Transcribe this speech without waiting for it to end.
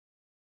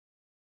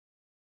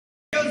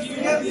Thank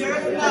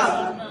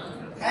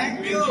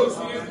you.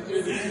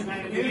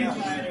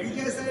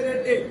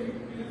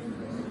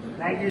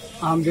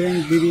 I'm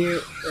doing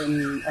BBA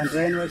in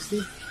Andhra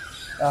University.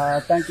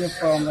 Thank you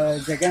from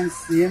Jagan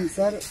CM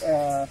sir.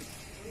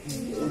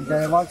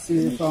 The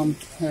vaccine from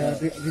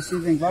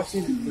receiving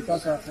vaccine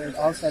because of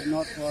outside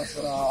not was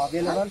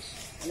available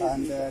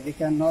and we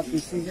cannot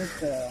receive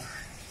it.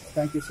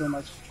 Thank you so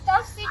much.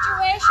 Tough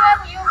situation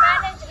you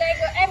manage,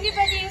 like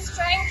everybody is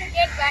trying to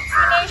get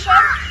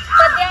vaccination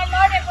but they are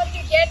not able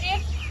to get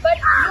it, but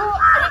you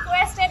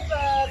requested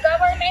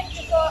government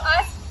for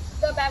us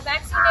the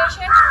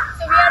vaccination,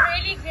 so we are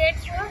really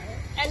grateful,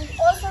 and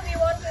also we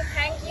want to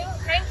thank you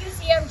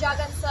CM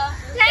Jagan sir.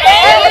 Thank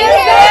you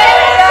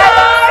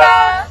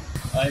sir.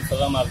 I'm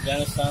from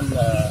Afghanistan,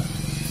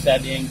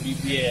 studying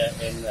BBA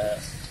in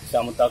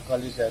Samata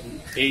College at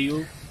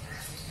AU.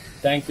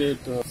 Thank you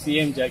to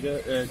CM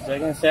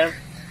Jagan sir.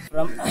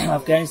 From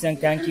Afghanistan,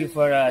 thank you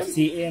for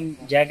CM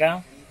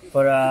Jagan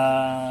for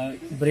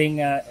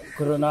bring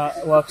corona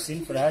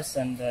vaccine for us,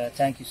 and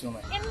thank you so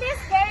much. In this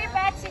very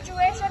bad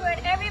situation when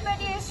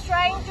everybody is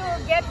trying to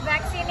get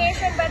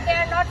vaccination but they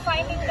are not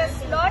finding the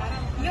slot,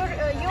 you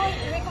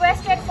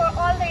requested for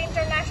all the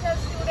international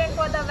students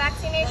for the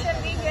vaccination.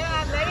 We here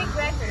are very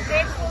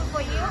grateful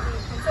for you.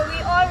 So we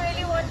all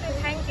really want to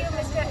thank you,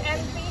 Mr.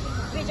 MP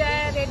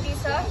Vijaya Reddy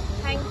sir.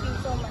 Thank you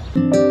so much.